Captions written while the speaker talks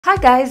Hi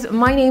guys,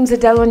 my name's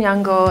Adele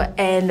Onyango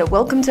and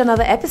welcome to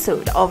another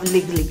episode of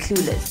Legally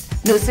Clueless.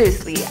 No,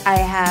 seriously, I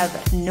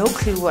have no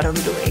clue what I'm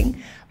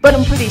doing, but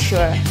I'm pretty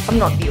sure I'm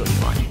not the only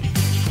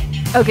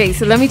one. Okay,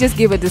 so let me just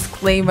give a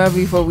disclaimer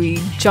before we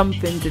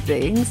jump into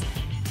things.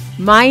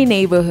 My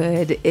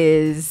neighborhood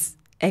is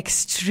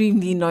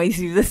extremely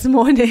noisy this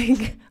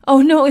morning.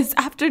 Oh no, it's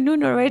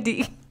afternoon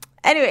already.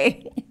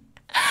 Anyway,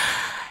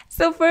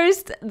 so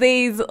first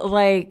there's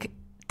like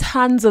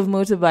tons of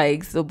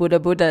motorbikes or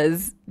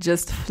Buddhas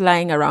just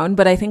flying around,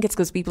 but I think it's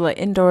because people are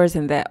indoors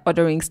and they're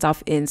ordering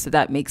stuff in, so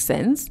that makes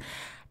sense.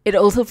 It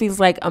also feels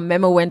like a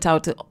memo went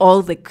out to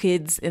all the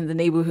kids in the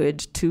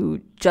neighborhood to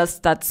just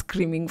start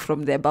screaming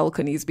from their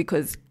balconies,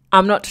 because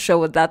I'm not sure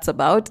what that's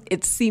about.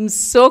 It seems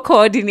so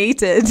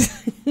coordinated.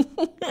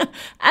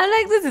 I'm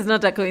like, this is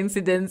not a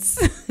coincidence.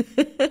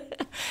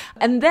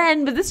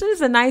 But this one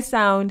is a nice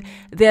sound.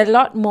 There are a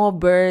lot more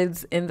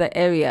birds in the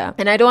area.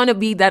 And I don't want to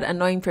be that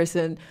annoying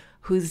person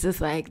who's just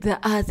like, the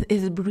earth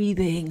is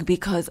breathing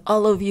because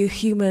all of you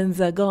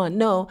humans are gone.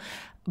 No,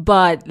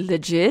 but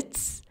legit,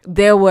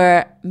 there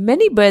were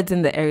many birds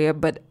in the area,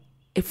 but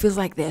it feels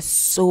like there's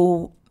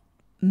so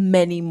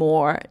many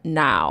more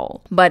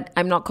now. But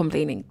I'm not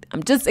complaining.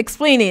 I'm just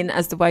explaining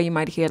as to why you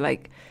might hear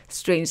like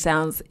strange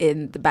sounds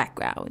in the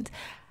background.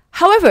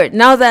 However,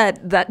 now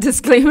that that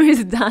disclaimer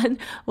is done,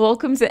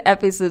 welcome to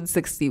episode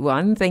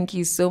 61. Thank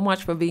you so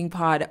much for being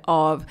part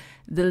of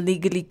the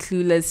Legally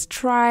Clueless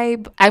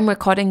tribe. I'm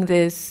recording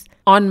this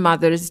on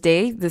Mother's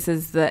Day. This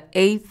is the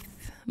 8th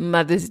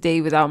Mother's Day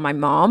without my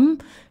mom.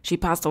 She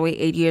passed away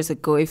 8 years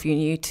ago, if you're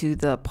new to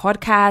the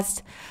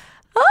podcast.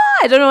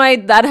 I don't know why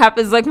that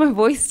happens. Like, my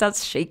voice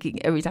starts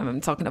shaking every time I'm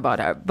talking about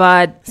her.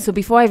 But so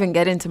before I even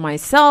get into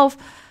myself,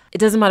 it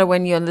doesn't matter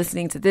when you're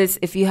listening to this.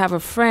 If you have a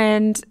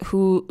friend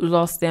who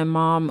lost their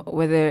mom,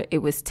 whether it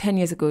was 10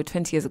 years ago,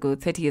 20 years ago,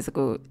 30 years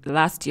ago,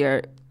 last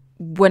year,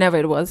 whenever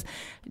it was,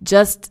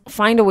 just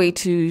find a way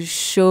to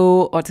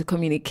show or to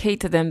communicate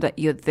to them that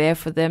you're there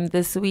for them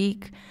this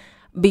week,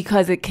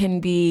 because it can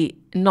be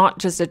not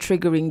just a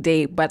triggering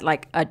day, but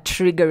like a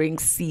triggering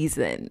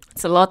season.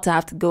 It's a lot to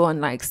have to go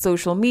on like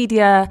social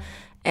media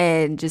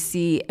and just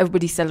see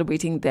everybody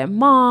celebrating their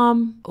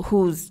mom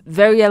who's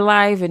very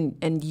alive,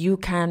 and you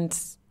can't,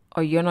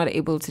 or you're not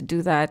able to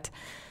do that.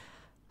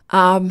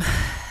 There are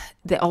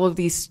all of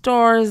these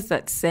stores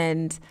that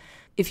send,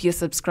 if you're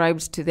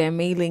subscribed to their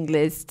mailing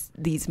list,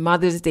 these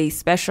Mother's Day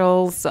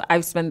specials. So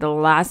I've spent the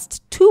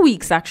last 2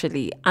 weeks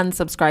actually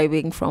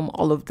unsubscribing from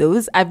all of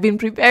those. I've been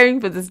preparing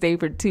for this day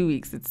for 2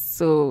 weeks. It's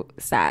so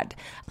sad.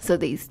 So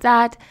there's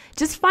that.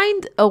 Just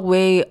find a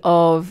way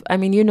of, I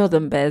mean, you know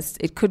them best.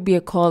 It could be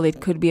a call. It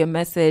could be a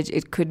message.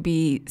 It could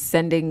be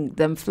sending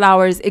them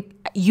flowers.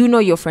 You know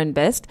your friend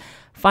best.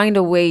 Find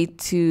a way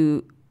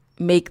to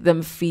make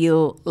them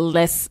feel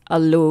less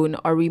alone,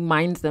 or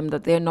remind them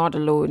that they're not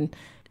alone.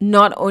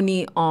 Not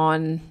only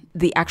on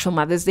the actual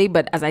Mother's Day,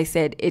 but as I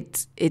said,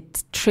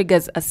 it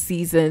triggers a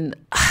season.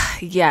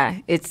 Yeah,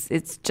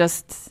 it's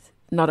just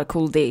not a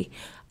cool day.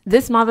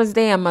 This Mother's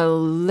Day, I'm a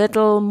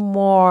little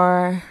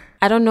more,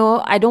 I don't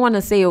know, I don't want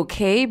to say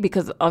okay,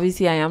 because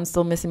obviously I am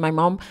still missing my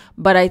mom,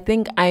 but I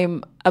think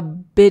I'm a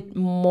bit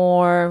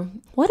more,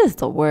 what is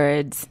the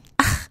word?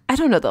 I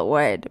don't know the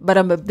word, but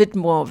I'm a bit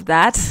more of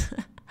that.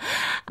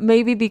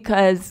 Maybe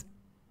because,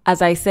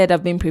 as I said,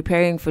 I've been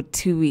preparing for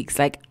 2 weeks,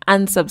 like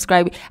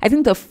unsubscribing. I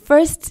think the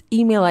first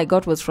email I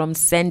got was from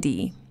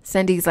Sendy.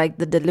 Sendy is like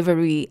the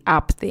delivery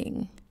app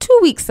thing. 2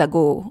 weeks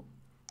ago.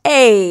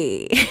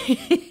 Hey!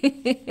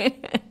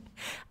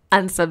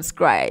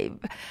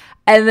 Unsubscribe.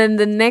 And then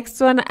the next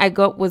one I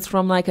got was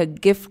from like a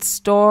gift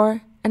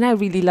store. And I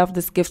really love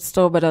this gift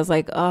store, but I was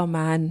like, oh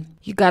man,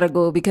 you gotta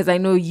go, because I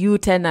know you,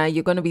 Tenna,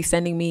 you're gonna be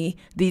sending me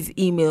these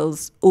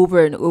emails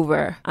over and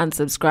over.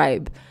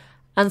 Unsubscribed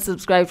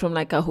from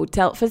like a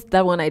hotel. First,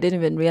 that one I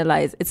didn't even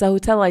realize. It's a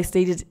hotel I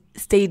stayed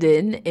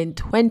in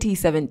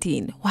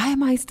 2017. Why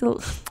am I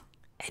still...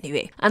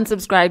 Anyway,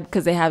 unsubscribed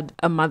because they had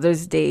a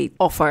Mother's Day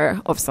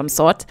offer of some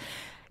sort.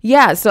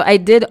 Yeah, so I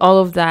did all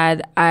of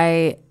that.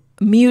 I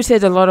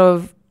muted a lot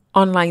of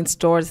online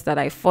stores that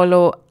I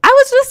follow. I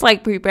was just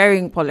like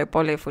preparing pole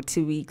for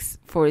 2 weeks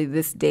for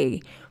this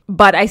day.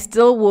 But I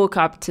still woke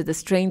up to the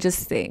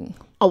strangest thing.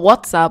 A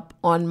WhatsApp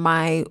on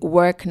my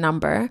work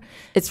number.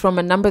 It's from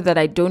a number that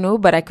I don't know,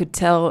 but I could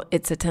tell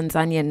it's a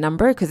Tanzanian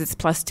number because it's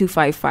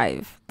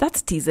 +255.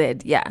 That's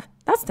TZ. Yeah,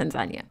 that's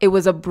Tanzania. It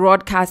was a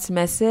broadcast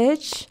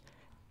message.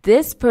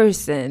 This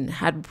person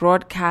had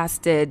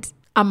broadcasted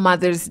a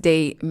Mother's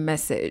Day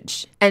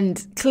message.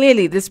 And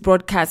clearly this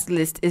broadcast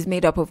list is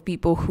made up of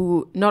people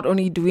who not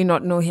only do we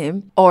not know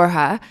him or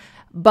her,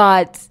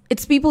 but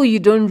it's people you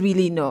don't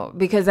really know.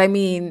 Because I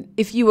mean,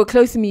 if you were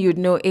close to me, you'd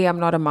know, I'm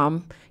not a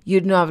mom.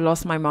 You'd know I've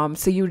lost my mom.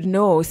 So you'd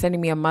know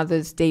sending me a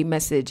Mother's Day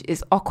message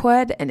is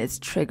awkward and it's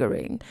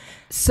triggering.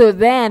 So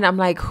then I'm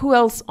like, who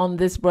else on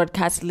this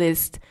broadcast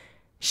list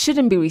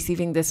shouldn't be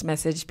receiving this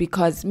message?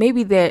 Because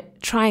maybe they're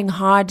trying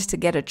hard to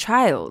get a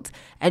child.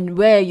 And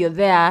where you're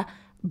there,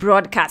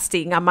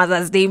 broadcasting a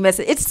Mother's Day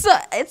message. It's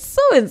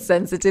so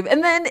insensitive,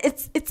 and then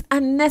it's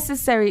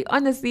unnecessary.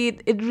 Honestly,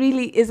 it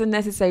really is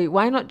unnecessary.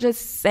 Why not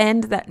just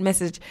send that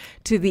message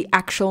to the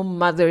actual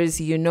mothers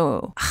you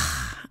know?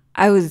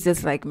 I was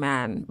just like,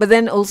 man. But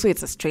then also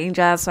it's a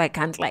stranger, so I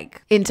can't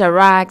like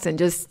interact, and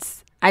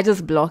I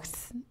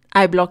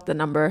blocked the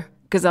number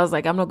because I was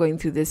like, I'm not going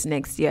through this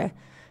next year.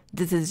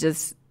 This is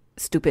just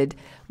stupid.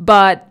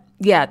 But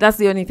yeah, that's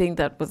the only thing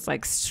that was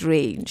like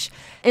strange.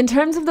 In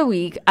terms of the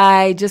week,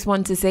 I just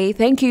want to say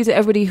thank you to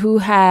everybody who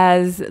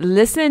has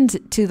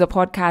listened to the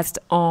podcast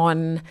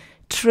on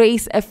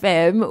Trace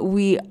FM.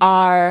 We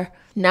are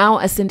now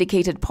a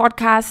syndicated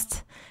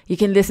podcast. You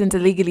can listen to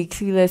Legally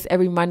Clueless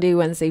every Monday,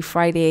 Wednesday,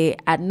 Friday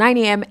at 9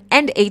 a.m.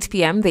 and 8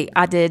 p.m. They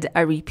added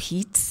a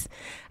repeat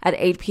at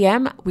 8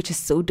 p.m., which is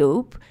so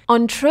dope,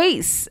 on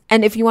Trace.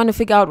 And if you want to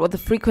figure out what the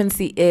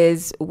frequency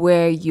is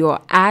where you're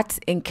at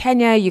in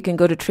Kenya, you can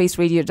go to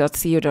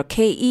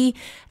traceradio.co.ke,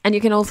 and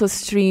you can also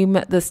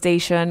stream the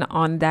station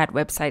on that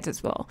website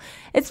as well.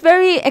 It's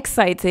very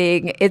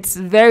exciting. It's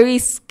very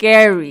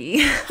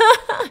scary.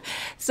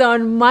 So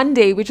on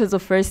Monday, which was the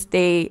first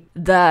day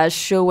the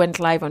show went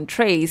live on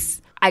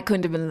Trace, I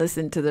couldn't even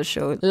listen to the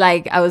show.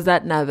 Like, I was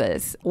that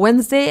nervous.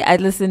 Wednesday, I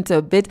listened to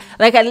a bit.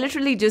 Like, I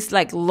literally just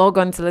like log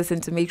on to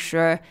listen to make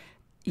sure,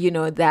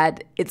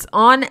 that it's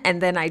on. And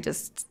then I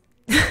just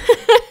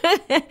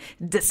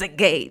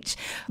disengage.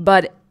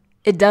 But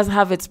it does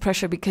have its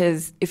pressure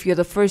because if you're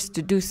the first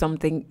to do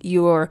something,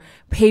 you're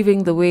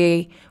paving the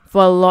way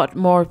for a lot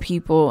more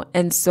people.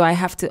 And so I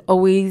have to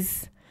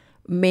always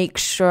make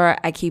sure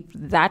I keep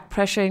that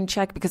pressure in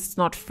check because it's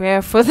not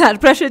fair for that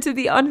pressure to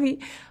be on me.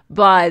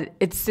 But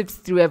it sips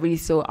through every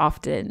so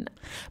often.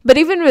 But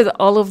even with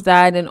all of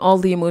that and all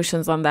the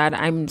emotions on that,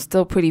 I'm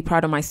still pretty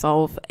proud of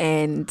myself.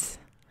 And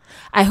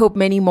I hope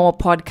many more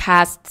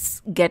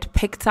podcasts get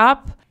picked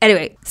up.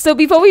 Anyway, so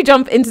before we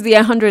jump into the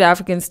 100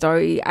 African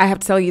story, I have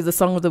to tell you the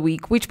song of the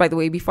week, which, by the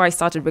way, before I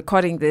started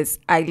recording this,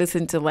 I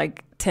listened to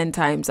like 10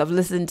 times. I've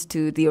listened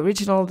to the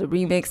original, the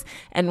remix,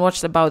 and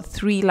watched about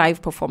 3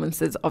 live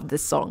performances of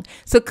this song.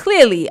 So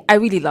clearly, I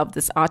really love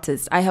this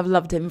artist. I have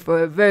loved him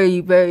for a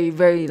very, very,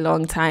 very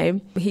long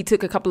time. He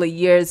took a couple of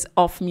years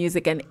off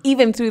music, and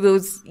even through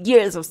those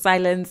years of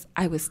silence,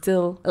 I was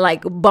still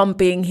like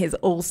bumping his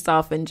old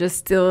stuff and just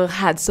still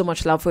had so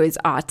much love for his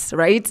art,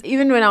 right?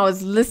 Even when I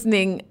was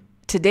listening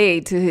today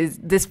to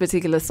this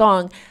particular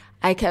song,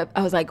 I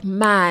was like,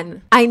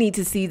 man, I need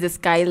to see this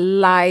guy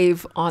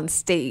live on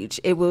stage.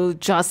 It will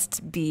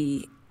just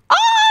be,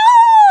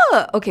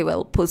 okay,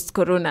 well,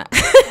 post-corona.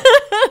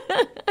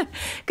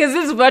 Because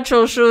these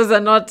virtual shows are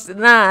not,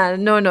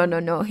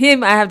 no.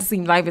 Him, I have to see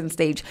him live on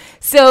stage.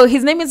 So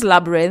his name is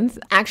Labyrinth.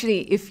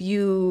 Actually, if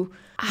you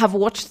have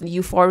watched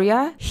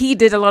Euphoria, he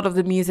did a lot of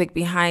the music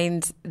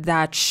behind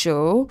that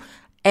show.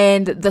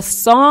 And the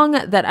song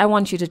that I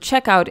want you to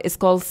check out is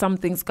called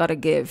Something's Gotta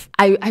Give.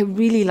 I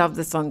really love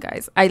the song,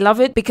 guys. I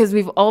love it because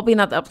we've all been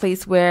at that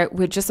place where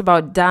we're just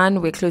about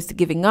done. We're close to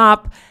giving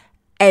up.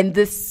 And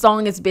this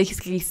song is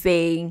basically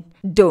saying,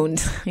 don't.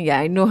 Yeah,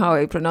 I know how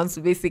I pronounce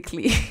it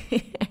basically.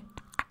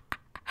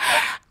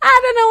 I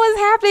don't know what's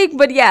happening.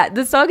 But yeah,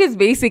 the song is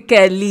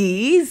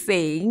basically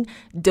saying,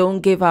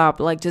 don't give up.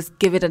 Like, just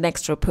give it an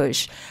extra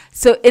push.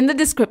 So in the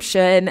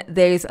description,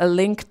 there's a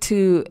link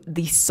to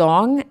the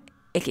song,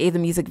 aka the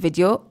music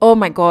video. Oh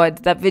my god,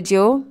 that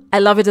video, I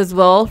love it as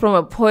well. From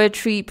a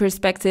poetry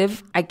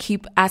perspective, I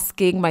keep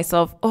asking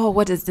myself,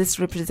 what does this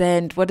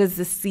represent? What does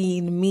this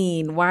scene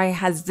mean? Why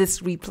has this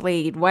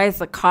replayed? Why is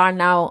the car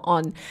now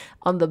on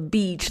the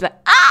beach? Like,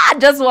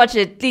 just watch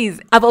it,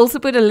 please. I've also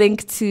put a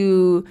link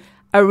to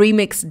a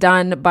remix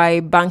done by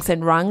Banks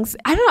and Rangs.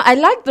 I don't know, I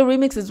like the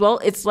remix as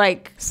well. It's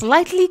like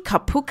slightly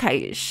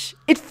kapuka-ish.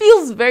 It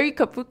feels very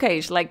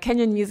kapuka-ish, like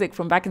Kenyan music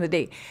from back in the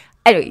day.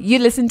 Anyway, you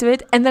listen to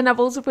it. And then I've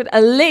also put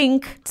a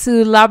link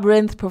to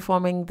Labyrinth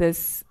performing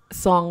this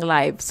song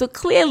live. So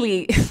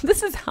clearly,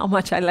 this is how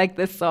much I like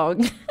this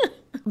song.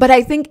 But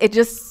I think it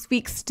just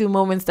speaks to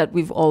moments that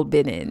we've all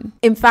been in.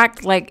 In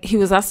fact, like, he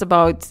was asked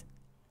about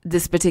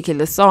this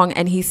particular song,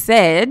 and he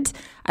said,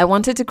 I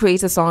wanted to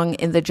create a song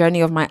in the journey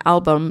of my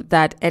album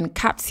that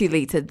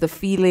encapsulated the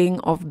feeling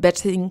of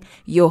betting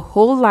your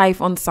whole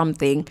life on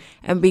something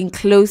and being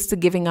close to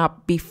giving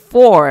up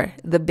before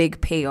the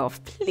big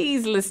payoff.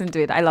 Please listen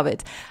to it. I love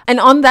it. And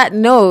on that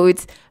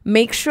note,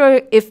 make sure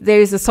if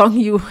there is a song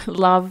you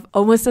love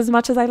almost as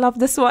much as I love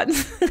this one,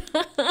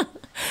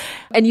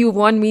 and you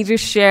want me to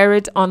share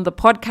it on the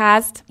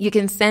podcast, you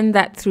can send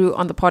that through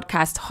on the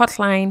podcast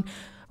hotline,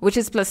 which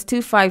is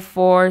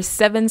 +254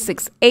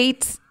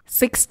 768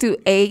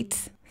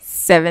 628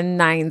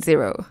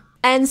 790.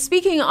 And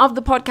speaking of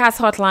the podcast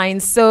hotline,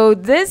 so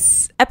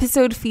this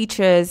episode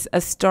features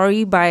a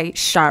story by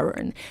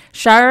Sharon.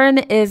 Sharon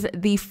is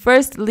the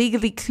first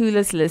Legally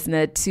Clueless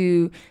listener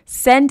to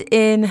send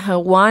in her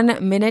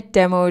 1-minute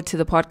demo to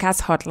the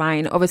podcast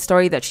hotline of a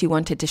story that she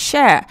wanted to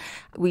share.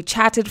 We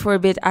chatted for a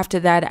bit. After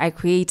that, I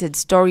created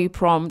story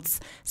prompts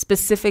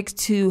specific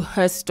to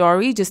her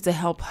story just to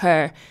help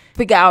her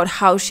figure out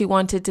how she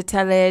wanted to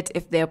tell it,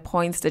 if there are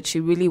points that she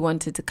really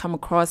wanted to come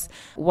across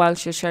while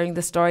she was sharing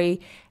the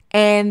story.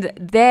 And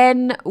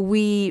then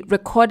we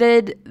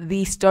recorded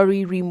the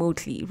story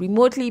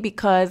remotely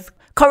because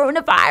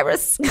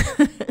coronavirus.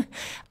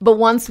 But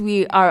once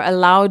we are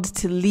allowed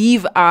to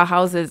leave our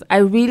houses, I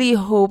really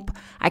hope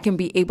I can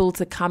be able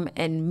to come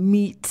and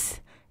meet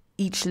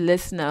each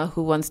listener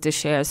who wants to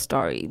share a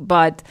story.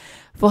 But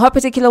for her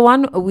particular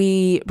one,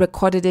 we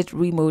recorded it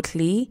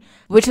remotely,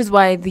 which is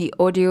why the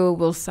audio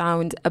will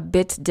sound a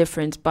bit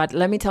different. But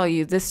let me tell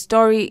you, this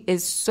story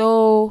is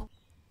so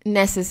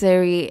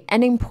necessary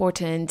and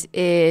important.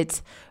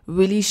 It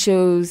really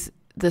shows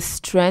the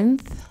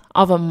strength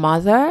of a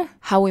mother,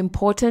 how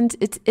important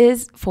it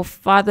is for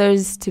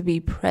fathers to be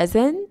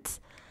present.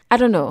 I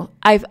don't know.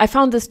 I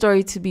found the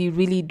story to be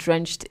really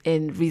drenched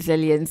in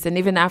resilience. And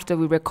even after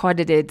we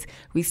recorded it,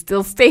 we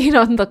still stayed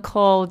on the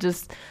call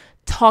just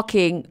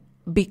talking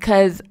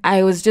because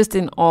I was just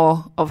in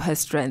awe of her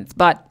strength.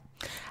 But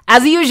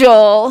as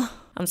usual,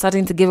 I'm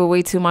starting to give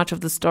away too much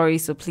of the story.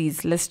 So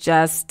please, let's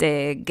just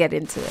get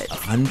into it.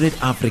 100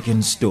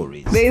 African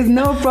stories. There is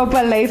no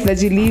proper life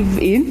that you live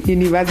in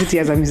university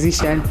as a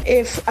musician.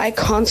 If I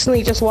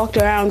constantly just walked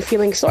around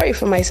feeling sorry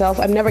for myself,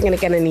 I'm never going to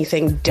get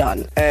anything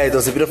done. There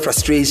was a bit of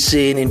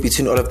frustration in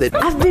between all of that.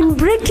 I've been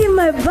breaking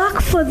my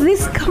back for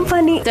this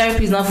company.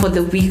 Therapy is not for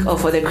the weak or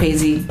for the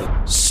crazy.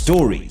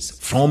 Stories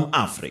from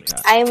Africa.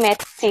 I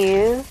met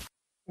Steve,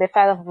 the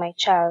father of my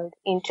child,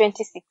 in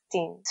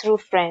 2016 through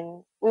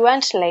friends. We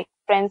weren't like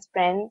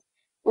friends.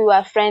 We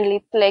were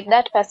friendly, like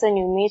that person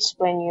you meet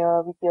when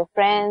you're with your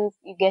friends,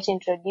 you get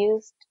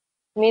introduced,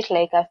 meet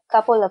like a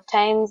couple of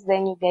times,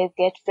 then you guys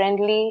get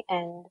friendly,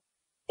 and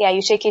yeah,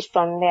 you take it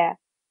from there.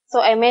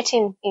 So I met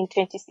him in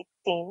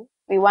 2016.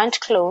 We weren't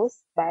close,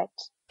 but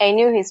I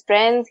knew his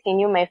friends, he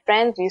knew my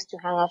friends, we used to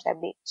hang out a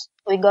bit.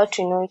 We got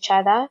to know each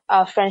other,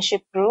 our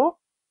friendship grew,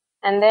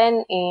 and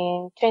then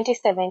in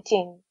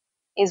 2017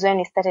 is when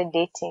we started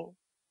dating.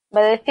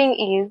 But the thing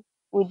is,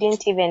 we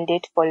didn't even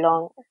date for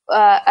long.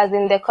 As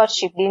in the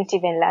courtship didn't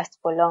even last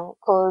for long.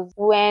 Cause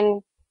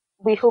when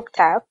we hooked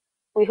up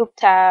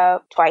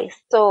twice.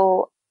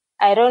 So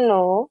I don't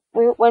know.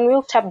 When we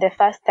hooked up the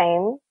first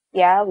time,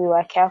 yeah, we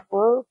were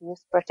careful, we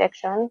used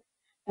protection.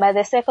 But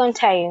the second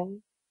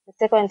time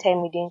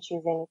we didn't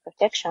use any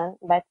protection.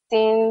 But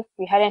since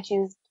we hadn't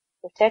used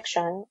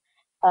protection,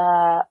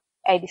 I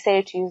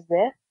decided to use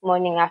the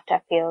morning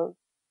after pill.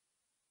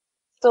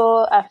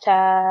 So after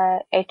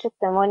I took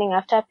the morning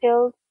after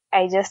pill,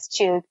 I just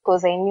chilled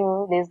because I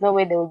knew there's no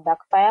way they would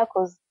backfire,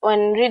 because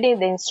when reading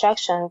the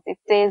instructions, it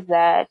says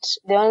that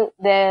they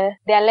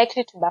are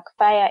likely to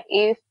backfire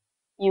if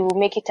you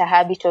make it a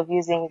habit of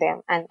using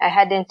them. And I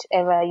hadn't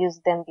ever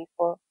used them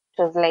before.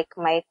 It was like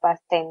my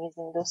first time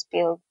using those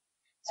pills.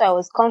 So I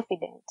was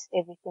confident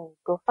everything would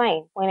go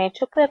fine. When I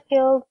took the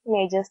pills,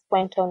 I just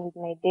went on with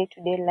my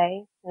day-to-day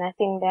life.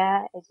 Nothing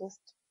there. I just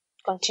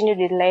continued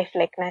with life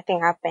like nothing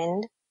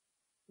happened.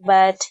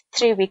 But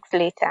 3 weeks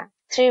later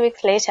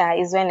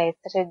is when I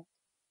started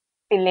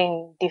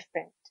feeling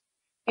different.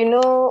 You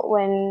know,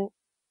 when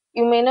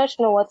you may not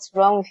know what's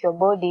wrong with your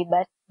body,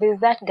 but there's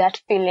that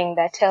gut feeling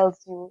that tells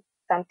you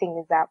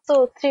something is up.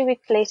 So 3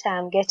 weeks later,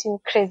 I'm getting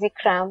crazy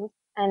cramps,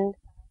 and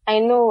I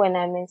know when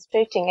I'm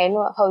menstruating, I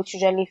know how it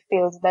usually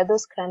feels, but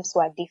those cramps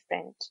were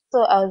different.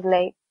 So I was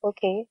like,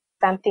 okay,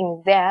 something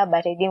is there,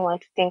 but I didn't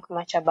want to think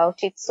much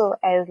about it. So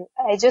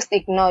I just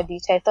ignored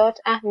it. I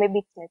thought, maybe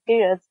it's my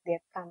periods, they've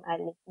come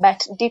early.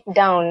 But deep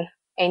down,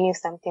 I knew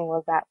something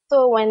was up.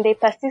 So when they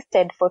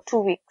persisted for 2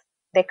 weeks,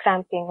 the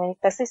cramping, when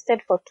it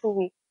persisted for 2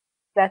 weeks,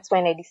 that's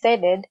when I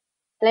decided,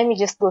 let me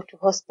just go to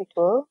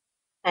hospital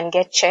and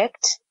get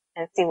checked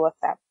and see what's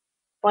up.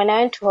 When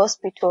I went to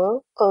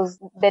hospital, because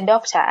the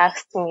doctor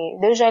asked me,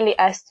 they usually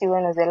ask you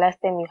when was the last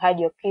time you had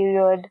your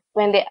period.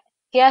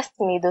 He asked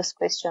me those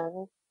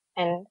questions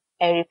and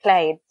I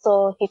replied.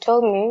 So he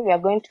told me we are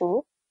going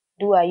to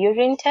do a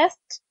urine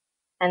test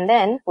and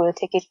then we'll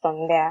take it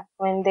from there.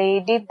 When they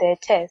did the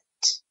test,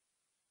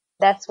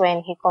 that's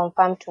when he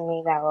confirmed to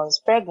me that I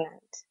was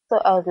pregnant. So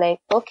I was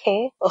like,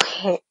 okay,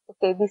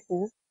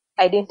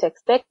 I didn't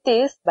expect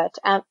this, but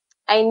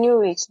I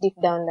knew it deep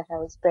down that I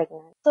was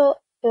pregnant. So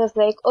he was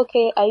like,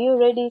 okay, are you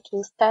ready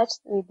to start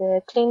with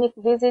the clinic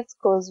visits?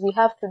 Because we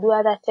have to do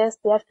other tests.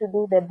 We have to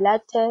do the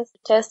blood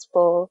test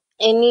for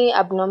any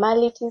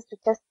abnormalities, to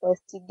test for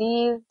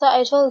STDs. So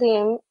I told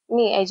him,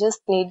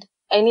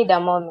 I need a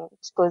moment,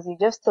 because you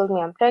just told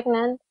me I'm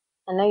pregnant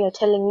and now you're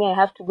telling me I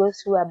have to go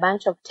through a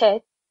bunch of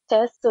tests.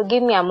 So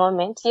give me a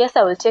moment. Yes,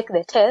 I will take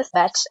the test,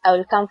 but I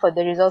will come for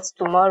the results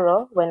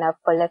tomorrow when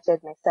I've collected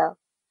myself.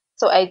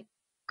 So I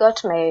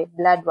got my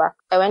blood work.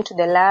 I went to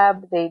the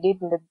lab, they did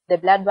the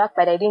blood work,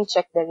 but I didn't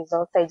check the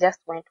results. I just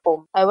went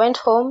home. I went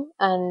home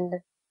and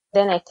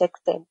then I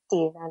texted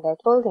Steve and I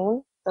told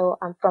him, so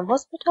I'm from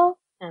hospital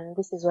and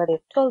this is what they've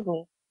told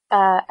me.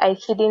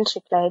 He didn't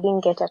reply, I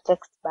didn't get a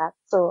text back.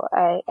 So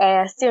I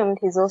assumed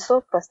he's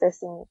also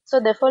processing it. So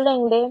the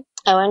following day,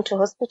 I went to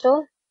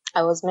hospital.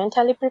 I was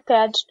mentally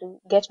prepared to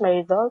get my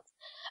results.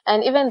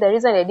 And even the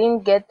reason I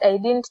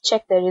didn't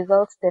check the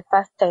results the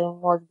first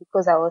time was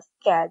because I was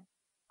scared.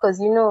 Because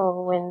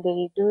when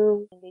they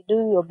do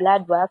your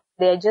blood work,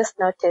 they're just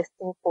not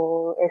testing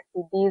for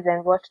STDs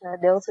and whatnot.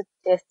 They're also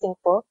testing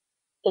for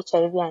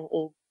HIV and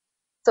AIDS.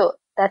 So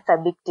that's a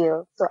big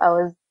deal. So I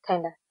was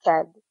kind of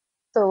scared.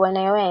 So when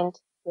I went,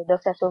 the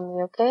doctor told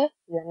me, okay,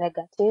 you're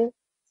negative,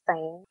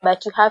 fine.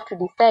 But you have to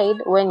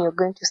decide when you're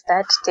going to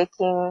start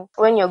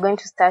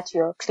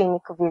your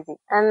clinic visit.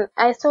 And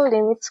I told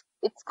him,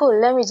 it's cool.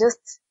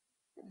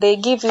 They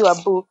give you a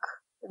book.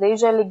 They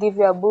usually give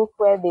you a book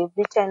where they've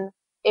written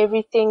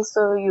everything.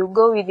 So you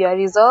go with your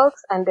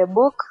results and the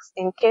book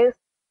in case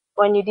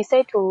when you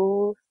decide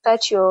to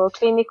start your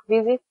clinic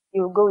visit,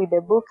 you go with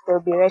the book,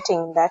 they'll be writing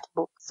in that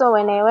book. So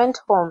when I went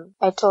home,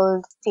 I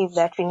told Steve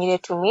that we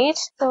needed to meet.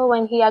 So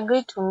when he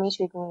agreed to meet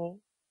with me,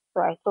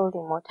 so I told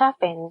him what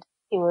happened.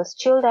 He was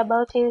chilled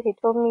about it. He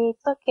told me,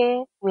 it's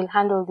okay. We'll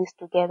handle this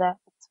together.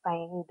 It's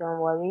fine. You don't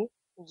worry.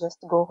 You just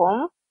go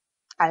home.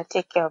 I'll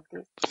take care of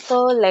this.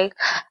 So like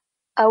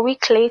a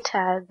week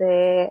later,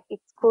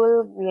 it's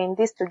cool, we're in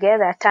this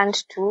together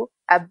turned to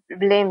a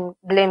blame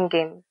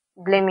game,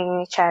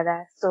 blaming each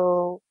other.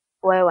 So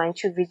why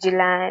weren't you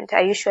vigilant?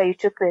 Are you sure you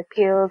took the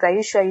pills? Are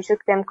you sure you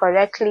took them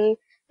correctly?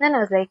 Then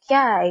I was like,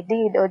 yeah, I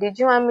did. Or did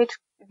you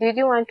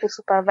want to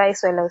supervise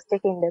while I was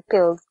taking the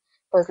pills?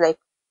 I was like,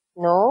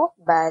 no,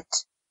 but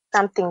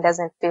something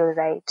doesn't feel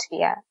right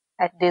here.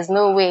 There's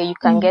no way you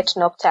can get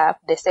knocked up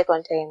the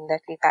second time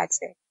that we've had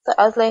sex. So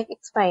I was like,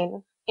 it's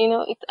fine.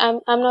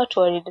 I'm not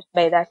worried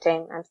by that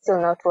time. I'm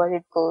still not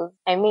worried because,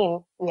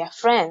 we are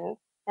friends.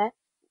 Eh?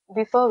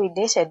 Before we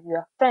dated, we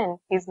were friends.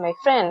 He's my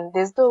friend.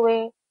 There's no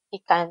way he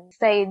can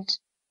decide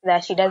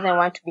that he doesn't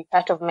want to be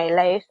part of my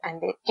life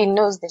and he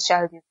knows the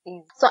child is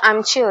his. So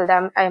I'm chilled.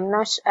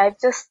 I've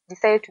just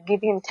decided to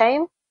give him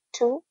time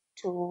to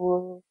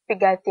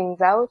figure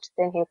things out.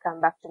 Then he'll come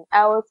back to me.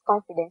 I was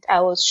confident.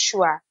 I was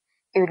sure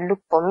he would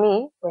look for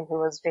me when he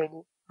was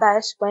ready.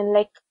 But when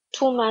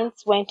 2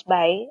 months went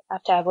by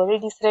after I've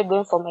already started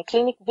going for my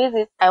clinic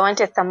visits, I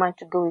wanted someone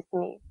to go with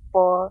me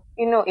for,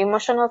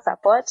 emotional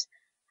support.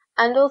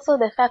 And also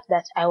the fact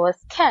that I was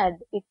scared.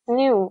 It's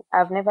new.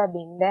 I've never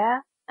been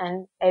there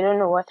and I don't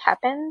know what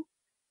happened.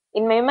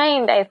 In my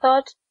mind, I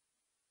thought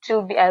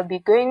I'll be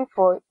going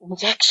for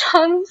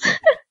injections.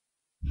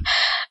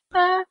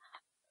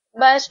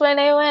 But when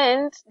I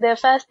went the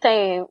first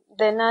time,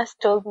 the nurse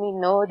told me,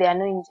 no, there are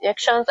no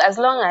injections. As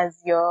long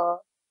as you're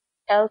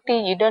healthy,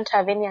 you don't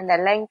have any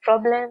underlying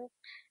problems.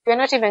 We're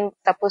not even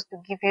supposed to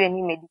give you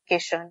any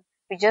medication.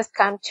 We just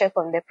come check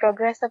on the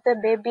progress of the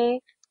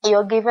baby.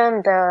 You're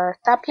given the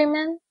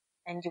supplement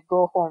and you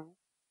go home.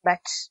 But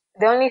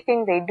the only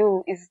thing they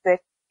do is that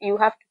you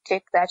have to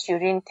take that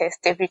urine test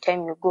every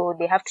time you go.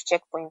 They have to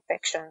check for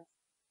infections.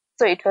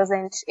 So it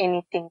wasn't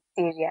anything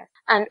serious.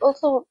 And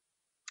also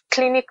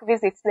clinic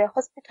visits, the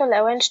hospital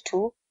I went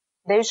to,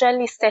 they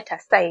usually set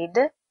aside.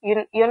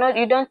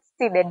 You don't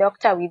see the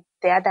doctor with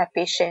the other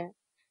patient.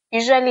 You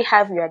usually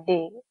have your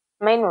day.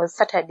 Mine was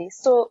Saturday.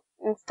 So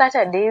in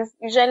Saturdays,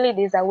 usually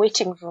there's a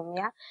waiting room,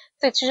 yeah.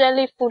 So it's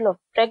usually full of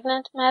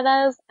pregnant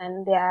mothers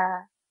and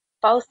their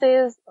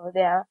spouses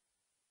or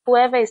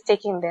whoever is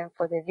taking them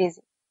for the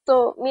visit.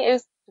 So me, I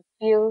used to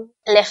feel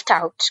left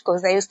out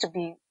because I used to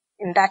be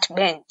in that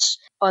bench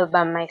all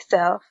by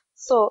myself.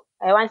 So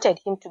I wanted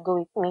him to go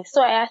with me.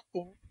 So I asked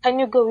him, can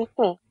you go with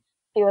me?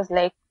 He was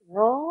like,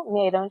 no,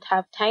 me, I don't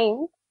have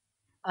time.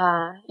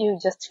 You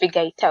just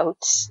figure it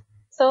out.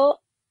 So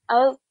I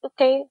was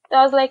okay.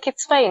 I was like,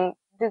 it's fine.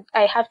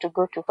 I have to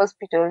go to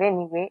hospital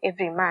anyway.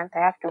 Every month I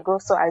have to go.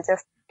 So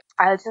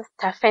I'll just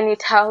toughen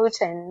it out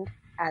and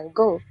I'll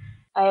go.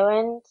 I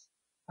went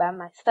by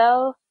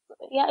myself.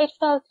 Yeah, it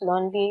felt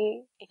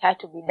lonely. It had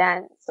to be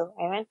done. So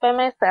I went by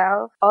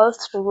myself all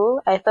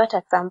through. I thought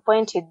at some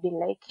point he'd be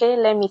like, hey,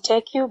 let me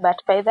take you.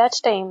 But by the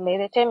time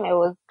I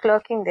was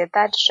clocking the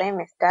third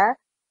trimester,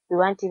 we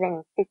weren't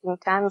even speaking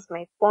terms.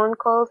 My phone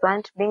calls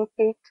weren't being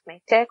picked.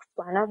 My texts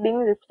were not being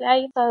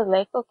replied. So I was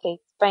like, okay,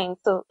 it's fine.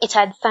 So it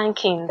had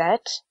sunk in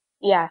that,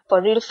 yeah,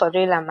 for real,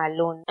 I'm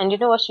alone. And you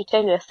know what you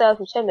tell yourself?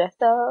 You tell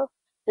yourself,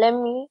 let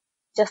me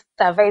just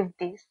survive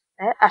this.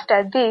 After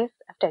I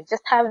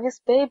just have this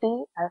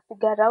baby, I'll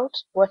figure out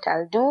what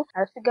I'll do.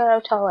 I'll figure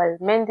out how I'll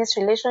mend this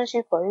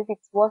relationship or if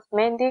it's worth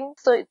mending.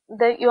 So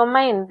your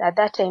mind at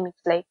that time,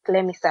 it's like,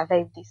 let me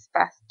survive this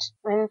first.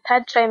 When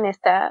third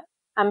trimester,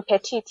 I'm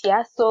petite,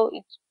 yeah. So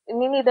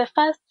meaning the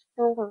first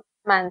few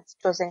months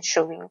it wasn't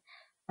showing.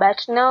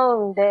 But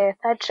now in the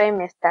third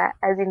trimester,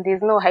 as in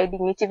there's no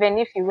hiding it. Even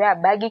if you wear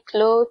baggy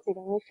clothes,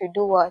 even if you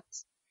do what,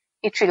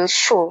 it will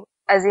show.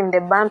 As in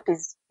the bump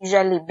is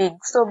usually big.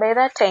 So by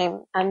that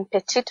time, I'm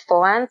petite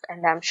for once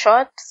and I'm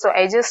short. So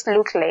I just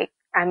look like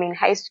I'm in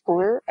high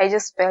school. I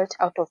just felt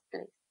out of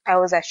place. I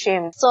was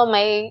ashamed. So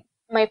my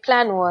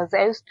plan was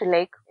I used to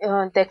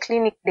the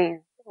clinic days.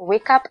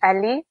 Wake up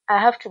early. I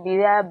have to be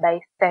there by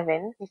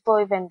 7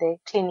 before even the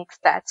clinic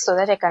starts so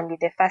that I can be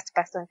the first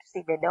person to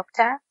see the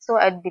doctor. So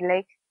I'd be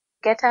like,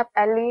 get up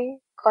early,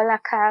 call a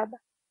cab,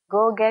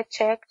 go get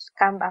checked,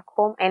 come back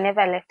home. I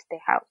never left the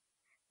house.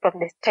 From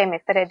the time I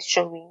started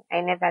showing,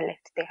 I never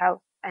left the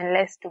house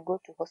unless to go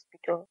to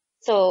hospital.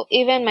 So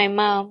even my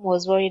mom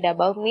was worried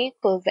about me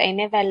because I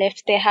never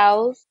left the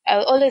house. I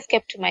always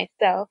kept to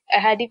myself. I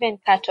had even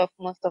cut off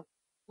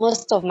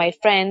most of my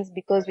friends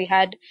because we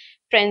had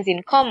friends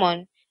in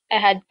common. I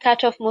had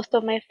cut off most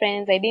of my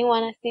friends. I didn't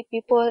want to see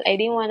people. I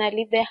didn't want to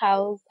leave the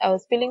house. I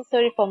was feeling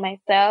sorry for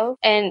myself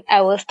and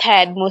I was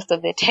tired most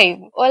of the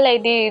time. All I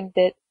did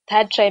the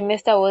third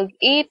trimester was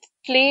eat,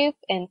 sleep,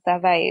 and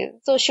survive.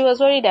 So she was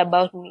worried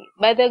about me.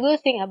 But the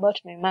good thing about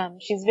my mom,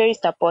 she's very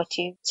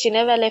supportive. She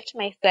never left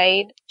my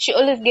side. She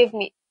always gave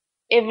me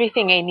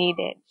everything I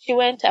needed. She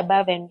went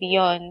above and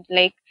beyond.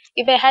 Like,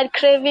 if I had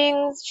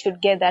cravings, she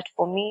would get that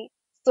for me.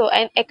 So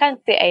I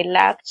can't say I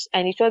lacked,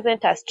 and it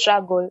wasn't a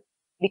struggle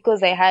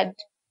because I had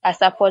a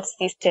support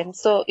system.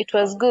 So it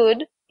was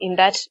good in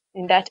that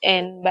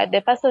end. But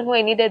the person who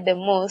I needed the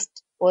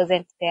most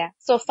wasn't there.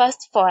 So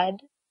fast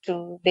forward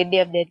to the day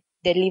of the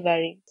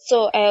delivery.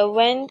 So I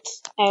went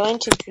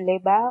into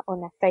labor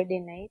on a Friday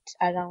night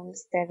around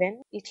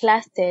 7. It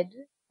lasted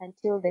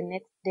until the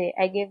next day.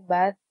 I gave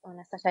birth on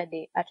a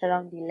Saturday at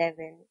around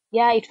 11.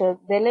 Yeah, the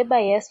labor,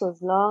 yes,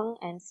 was long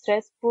and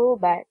stressful,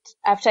 but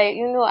after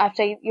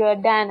you're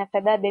done, after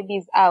that baby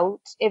is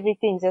out,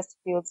 everything just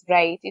feels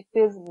right. It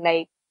feels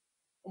like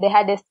the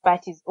hardest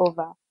part is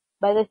over.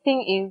 But the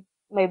thing is,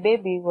 my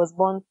baby was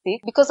born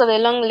sick. Because of the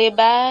long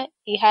labor,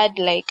 he had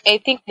I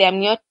think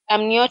the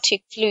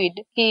amniotic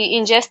fluid. He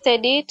ingested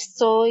it,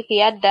 so he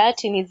had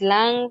that in his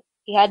lungs.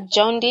 He had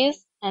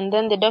jaundice, and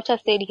then the doctor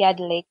said he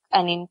had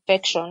an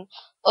infection.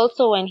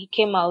 Also, when he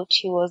came out,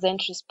 he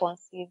wasn't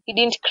responsive. He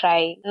didn't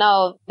cry.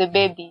 Now the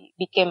baby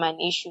became an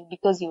issue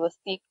because he was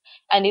sick.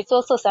 And it's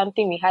also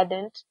something we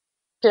hadn't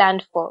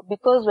planned for,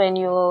 because when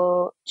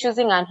you're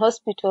choosing an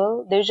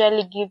hospital, they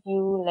usually give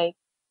you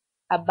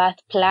a birth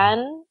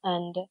plan,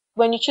 and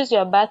when you choose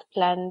your birth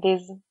plan,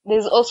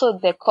 there's also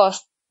the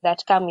cost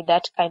that come with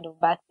that kind of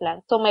birth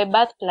plan. So my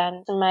birth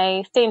plan,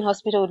 my stay in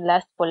hospital would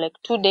last for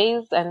 2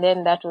 days, and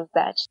then that was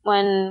that.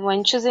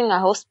 When choosing a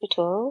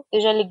hospital, they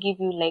usually give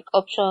you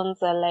options,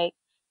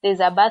 there's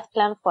a birth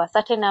plan for a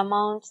certain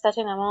amount,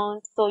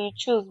 so you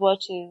choose what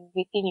is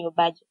within your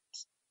budget.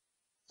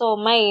 So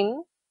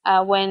mine,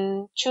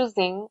 when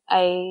choosing,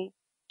 I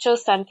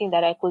chose something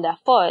that I could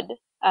afford,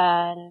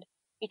 and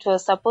it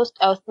was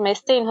my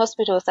stay in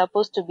hospital was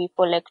supposed to be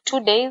for 2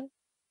 days,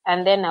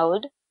 and then I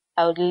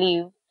would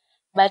leave.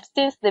 But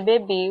since the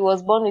baby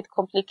was born with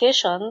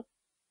complications,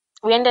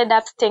 we ended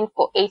up staying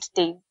for 8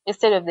 days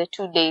instead of the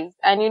 2 days.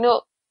 And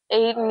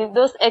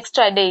those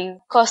extra days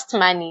cost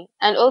money.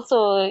 And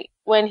also,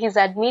 when he was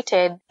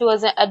admitted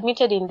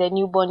in the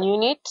newborn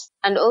unit,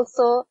 and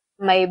also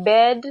my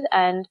bed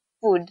and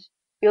food.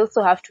 We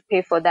also have to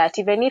pay for that.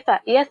 Even if,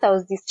 yes, I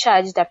was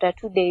discharged after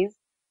 2 days,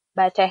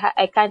 but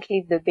I can't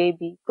leave the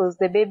baby because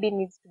the baby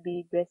needs to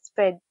be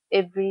breastfed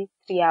every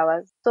 3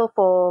 hours. So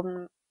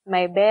for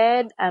my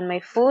bed and my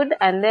food,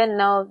 and then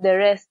now the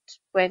rest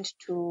went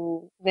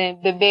to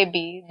the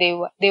baby.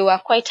 They were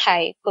quite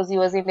high because he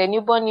was in the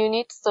newborn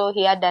unit, so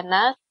he had a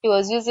nurse. He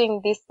was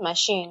using this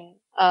machine,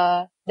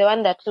 the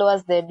one that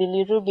lowers the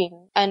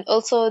bilirubin, and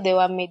also there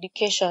were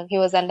medication. He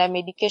was under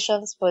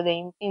medications for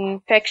the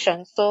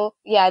infection. So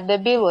yeah, the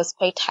bill was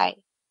quite high.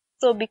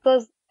 So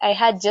because I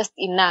had just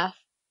enough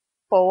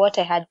for what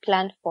I had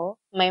planned for,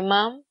 my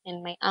mom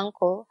and my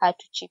uncle had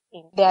to chip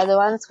in. They are the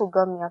ones who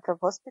got me out of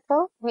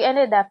hospital. We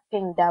ended up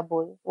paying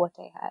double what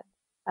I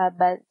had.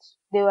 But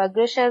they were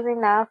gracious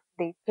enough,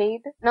 they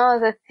paid. Now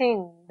the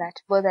thing that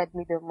bothered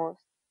me the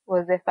most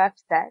was the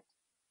fact that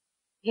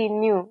he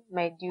knew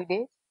my due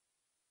date.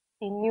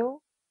 He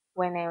knew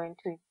when I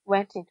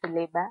went into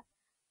labor.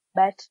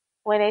 But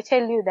when I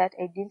tell you that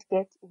I didn't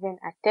get even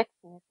a text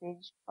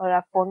message or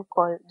a phone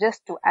call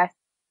just to ask,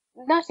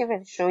 not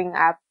even showing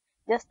up,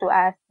 just to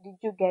ask, are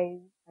you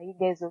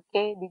guys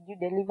okay? Did you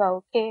deliver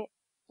okay?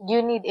 Do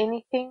you need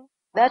anything?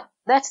 That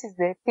is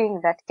the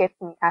thing that kept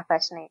me up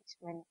at night.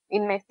 When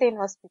in my stay in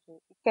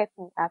hospital, it kept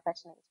me up at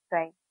night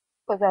crying.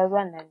 Because I was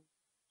wondering,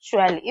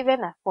 surely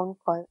even a phone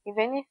call,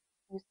 even if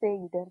you say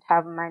you don't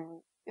have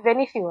money,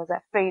 even if he was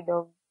afraid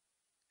of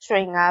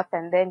showing up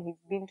and then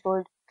he's being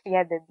told to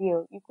clear the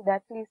bill, you could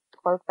at least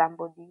call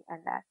somebody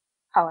and ask,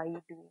 how are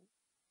you doing?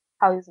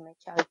 How is my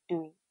child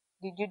doing?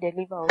 Did you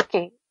deliver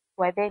okay?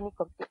 Were there any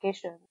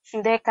complications?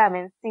 Should I come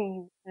and see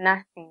you?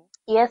 Nothing.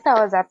 Yes,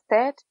 I was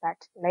upset, but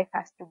life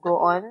has to go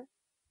on.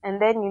 And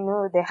then,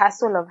 the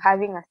hassle of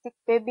having a sick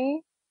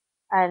baby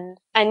and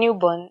a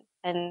newborn,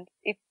 and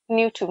it's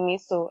new to me,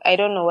 so I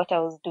don't know what I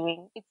was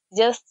doing. It's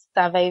just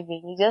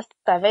surviving. You just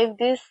survive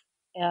this,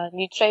 and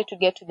you try to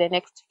get to the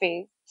next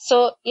phase.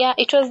 So yeah,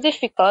 it was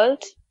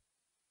difficult,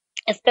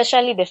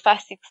 especially the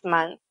first 6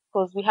 months,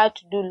 because we had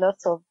to do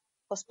lots of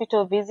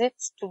hospital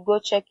visits to go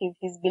check if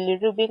his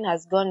bilirubin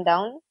has gone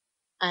down,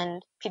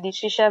 and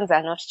pediatricians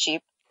are not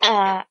cheap.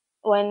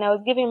 When I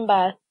was giving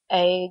birth,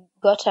 I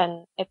got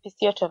an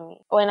episiotomy.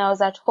 When I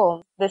was at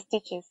home, the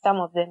stitches, some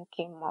of them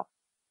came off.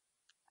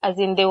 As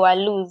in, they were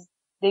loose.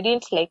 They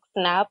didn't like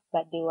snap,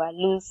 but they were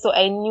loose. So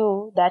I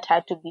knew that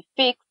had to be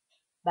fixed.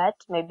 But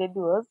my baby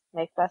was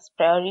my first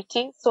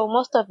priority. So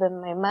most of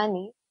my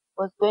money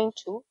was going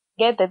to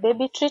get the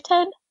baby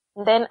treated.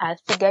 And then I'll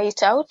figure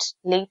it out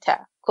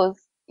later because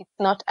it's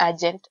not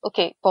urgent.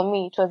 Okay, for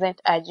me, it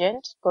wasn't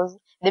urgent because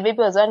the baby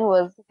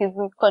was his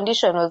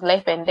condition was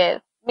life and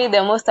death. Me,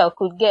 the most I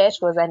could get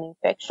was an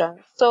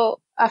infection. So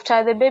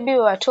after the baby, we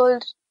were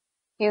told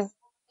he's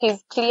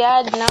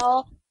cleared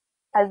now,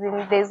 as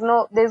in there's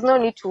no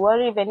need to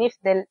worry. Even if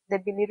the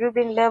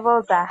bilirubin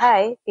levels are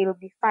high, he'll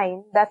be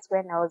fine. That's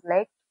when I was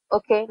like,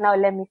 okay, now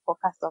let me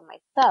focus on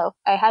myself.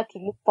 I had to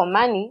look for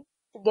money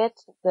to get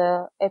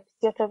the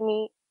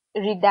episiotomy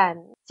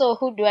redone. So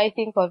who do I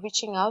think of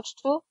reaching out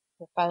to?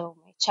 The father of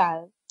my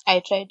child.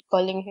 I tried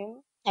calling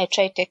him. I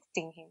tried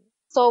texting him.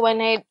 So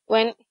when I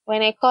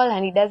call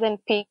and he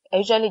doesn't pick, I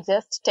usually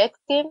just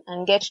text him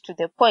and get to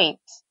the point.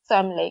 So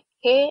I'm like,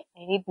 hey,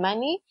 I need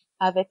money.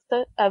 I've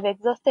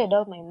exhausted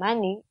all my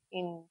money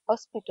in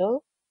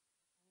hospital.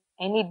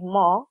 I need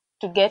more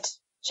to get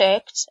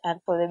checked and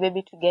for the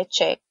baby to get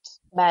checked.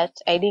 But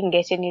I didn't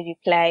get any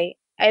reply.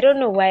 I don't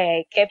know why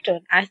I kept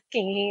on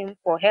asking him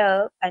for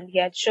help, and he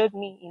had showed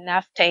me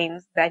enough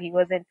times that he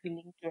wasn't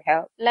willing to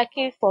help.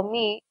 Lucky for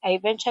me, I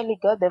eventually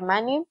got the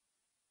money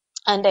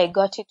and I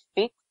got it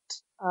fixed.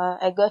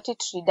 I got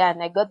it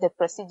redone. I got the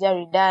procedure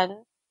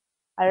redone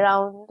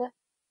around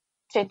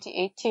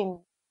 2018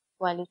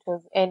 while it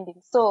was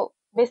ending. So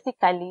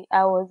basically,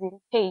 I was in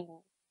pain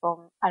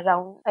from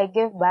around, I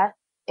gave birth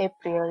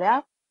April,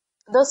 yeah.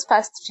 Those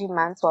first 3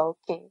 months were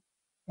okay.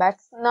 But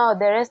now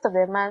the rest of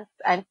the months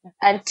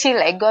until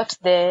I got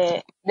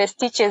the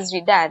stitches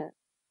redone,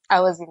 I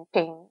was in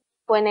pain.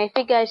 When I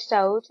figured it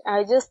out,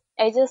 I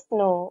just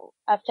know,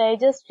 after I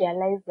just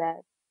realized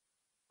that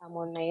I'm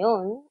on my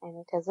own and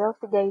it as well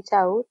figure it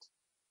out,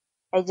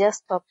 I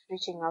just stopped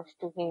reaching out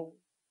to him.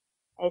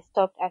 I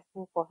stopped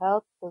asking for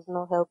help because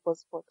no help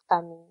was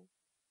forthcoming.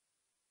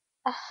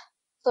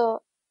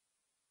 So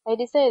I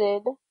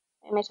decided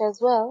I might as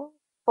well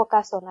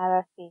focus on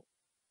other things.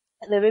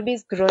 The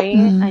baby's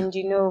growing,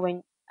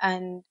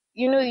 and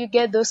you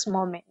get those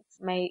moments.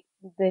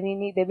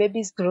 The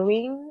baby's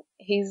growing.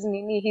 He's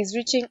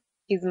reaching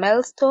his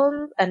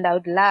milestones, and I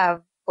would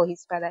love for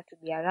his father to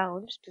be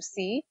around to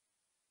see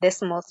the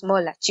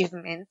small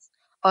achievements.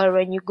 Or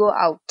when you go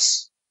out,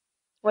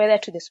 whether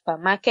to the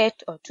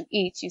supermarket or to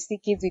eat, you see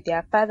kids with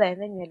their father,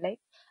 and then you're like,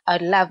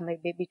 I'd love my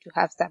baby to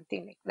have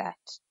something like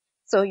that.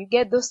 So you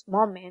get those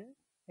moments,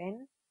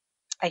 then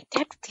I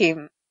text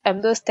him.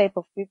 I'm those type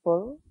of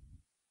people.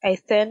 I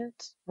sent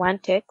one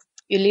text,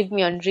 you leave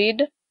me on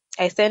read.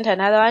 I sent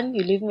another one,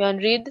 you leave me on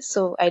read,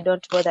 so I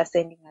don't bother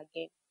sending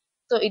again.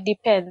 So it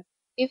depends.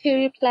 If he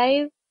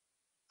replies,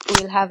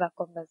 we'll have a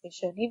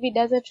conversation. If he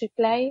doesn't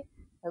reply,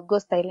 I'll go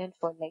silent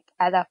for like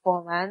other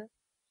 4 months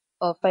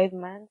or 5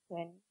 months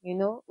when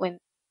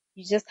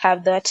you just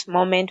have that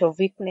moment of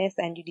weakness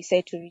and you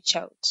decide to reach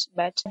out.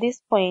 But at this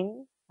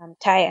point, I'm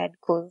tired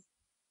because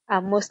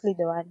I'm mostly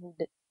the one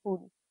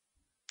who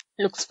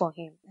looks for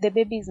him. The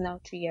baby is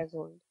now 2 years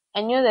old.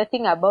 And the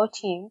thing about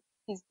him,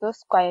 he's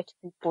those quiet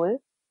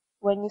people.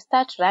 When you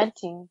start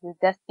ranting, he'll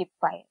just keep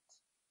quiet.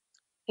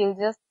 He'll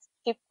just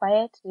keep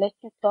quiet, let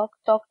you talk,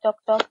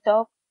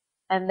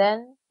 and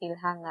then he'll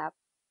hang up.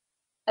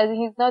 As in,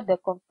 he's not the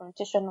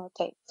confrontational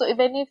type. So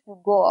even if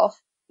you go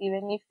off,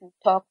 even if you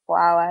talk for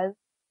hours,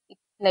 it's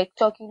like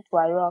talking to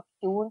a rock.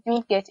 You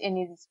won't get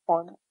any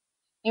response.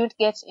 You won't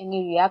get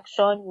any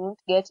reaction. You won't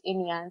get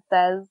any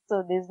answers.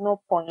 So there's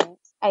no point.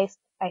 I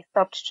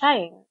stopped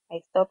trying.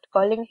 I stopped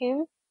calling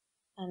him,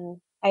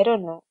 and I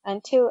don't know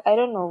until I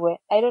don't know where.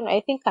 I don't know.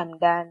 I think I'm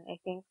done. I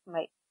think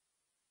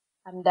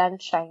I'm done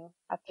trying.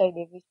 I've tried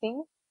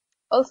everything.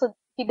 Also,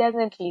 he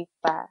doesn't live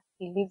far.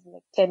 He lives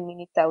like 10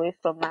 minutes away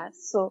from us.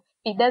 So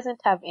he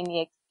doesn't have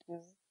any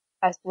excuse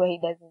as to why he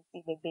doesn't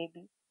see the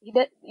baby.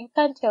 You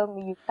can't tell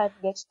me you can't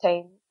get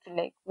time to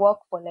like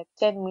walk for like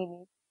 10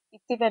 minutes.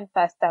 It's even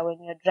faster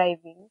when you're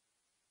driving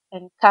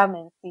and come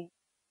and see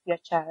your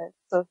child.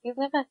 So he's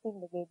never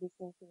seen the baby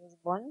since he was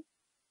born.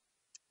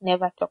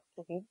 Never talked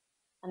to him.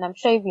 And I'm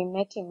sure if we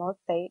met him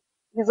outside,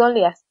 he's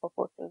only asked for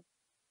photos.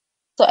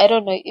 So I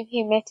don't know if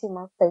he met him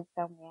outside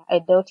somewhere. I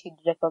doubt he'd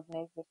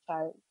recognize the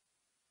child.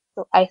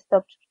 So I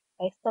stopped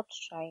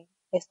trying.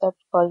 I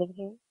stopped calling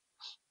him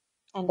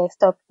and I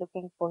stopped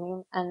looking for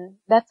him, and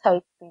that's how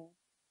it's been.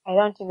 I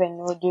don't even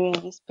know during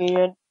this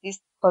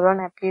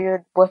corona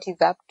period, what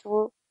he's up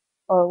to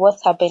or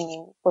what's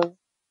happening because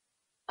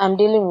I'm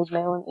dealing with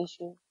my own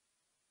issues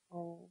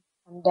and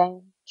I'm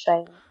done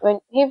trying.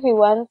 If he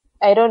wants,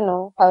 I don't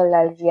know how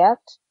I'll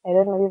react. I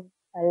don't know if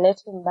I'll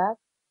let him back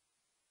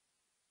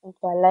into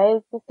our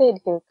lives. He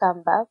said he'll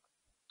come back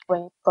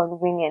when it's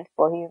convenient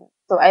for him.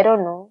 So I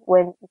don't know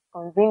when it's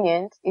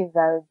convenient if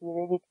I'll be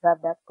ready to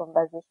have that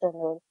conversation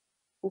or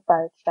if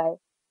I'll try.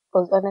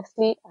 Because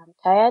honestly, I'm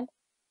tired.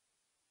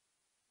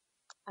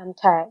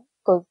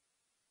 Because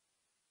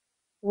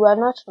we are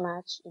not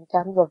much in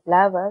terms of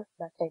lovers,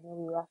 but I know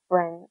we were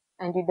friends.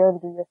 and you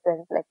don't do your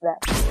friends like that.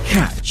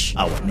 Catch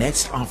our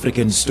next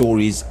African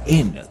stories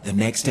in the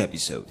next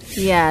episode.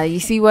 Yeah, you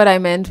see what I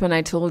meant when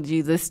I told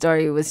you this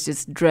story was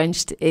just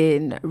drenched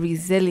in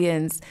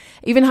resilience.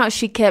 Even how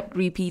she kept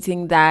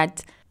repeating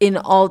that in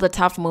all the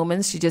tough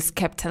moments, she just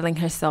kept telling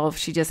herself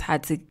she just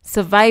had to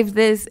survive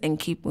this and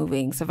keep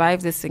moving,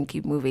 survive this and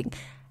keep moving.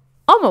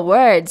 Oh my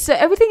word. So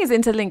everything is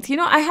interlinked. You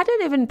know, I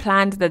hadn't even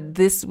planned that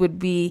this would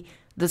be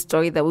the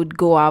story that would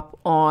go up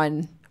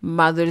on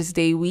Mother's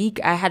Day week.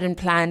 I hadn't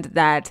planned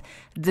that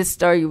this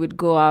story would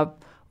go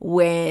up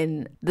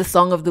when the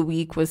song of the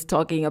week was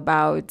talking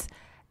about,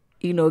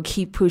 you know,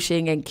 keep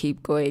pushing and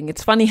keep going.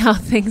 It's funny how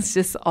things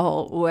just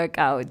all work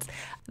out.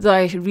 So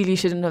I really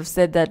shouldn't have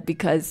said that,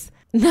 because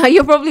now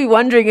you're probably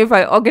wondering if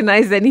I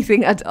organized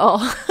anything at all.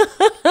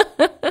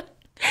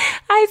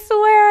 I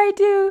swear I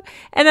do.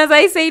 And as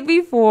I said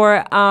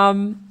before,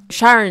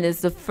 Sharon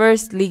is the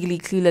first Legally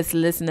Clueless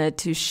listener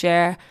to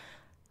share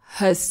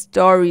her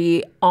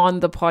story on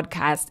the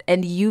podcast,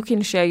 and you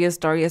can share your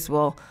story as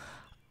well.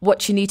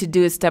 What you need to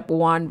do is step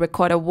 1,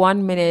 record a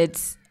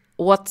 1-minute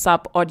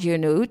WhatsApp audio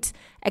note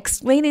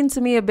explaining to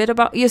me a bit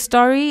about your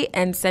story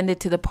and send it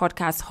to the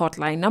podcast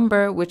hotline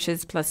number, which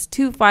is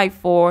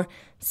 +254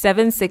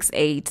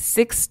 768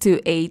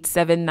 628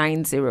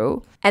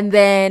 790. And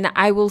then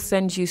I will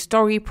send you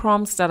story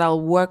prompts that I'll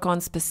work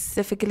on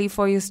specifically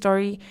for your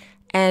story,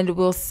 and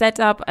we'll set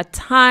up a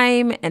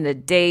time and a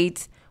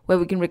date where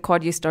we can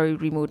record your story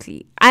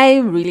remotely.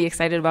 I'm really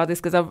excited about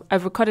this because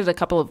I've recorded a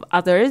couple of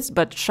others,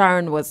 but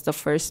Sharon was the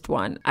first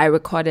one I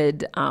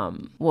recorded, a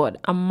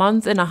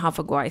month and a half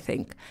ago, I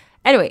think.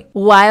 Anyway,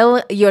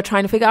 while you're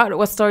trying to figure out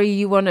what story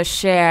you want to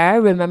share,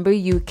 remember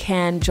you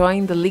can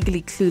join the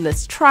Legally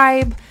Clueless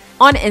tribe.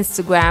 On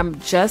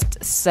Instagram,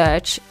 just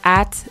search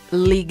at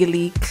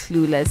Legally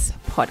Clueless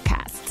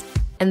Podcast.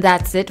 And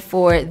that's it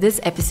for this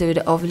episode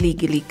of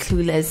Legally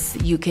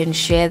Clueless. You can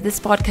share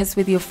this podcast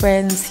with your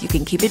friends. You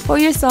can keep it for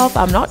yourself.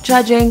 I'm not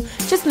judging.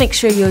 Just make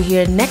sure you're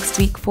here next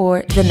week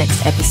for the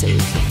next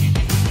episode.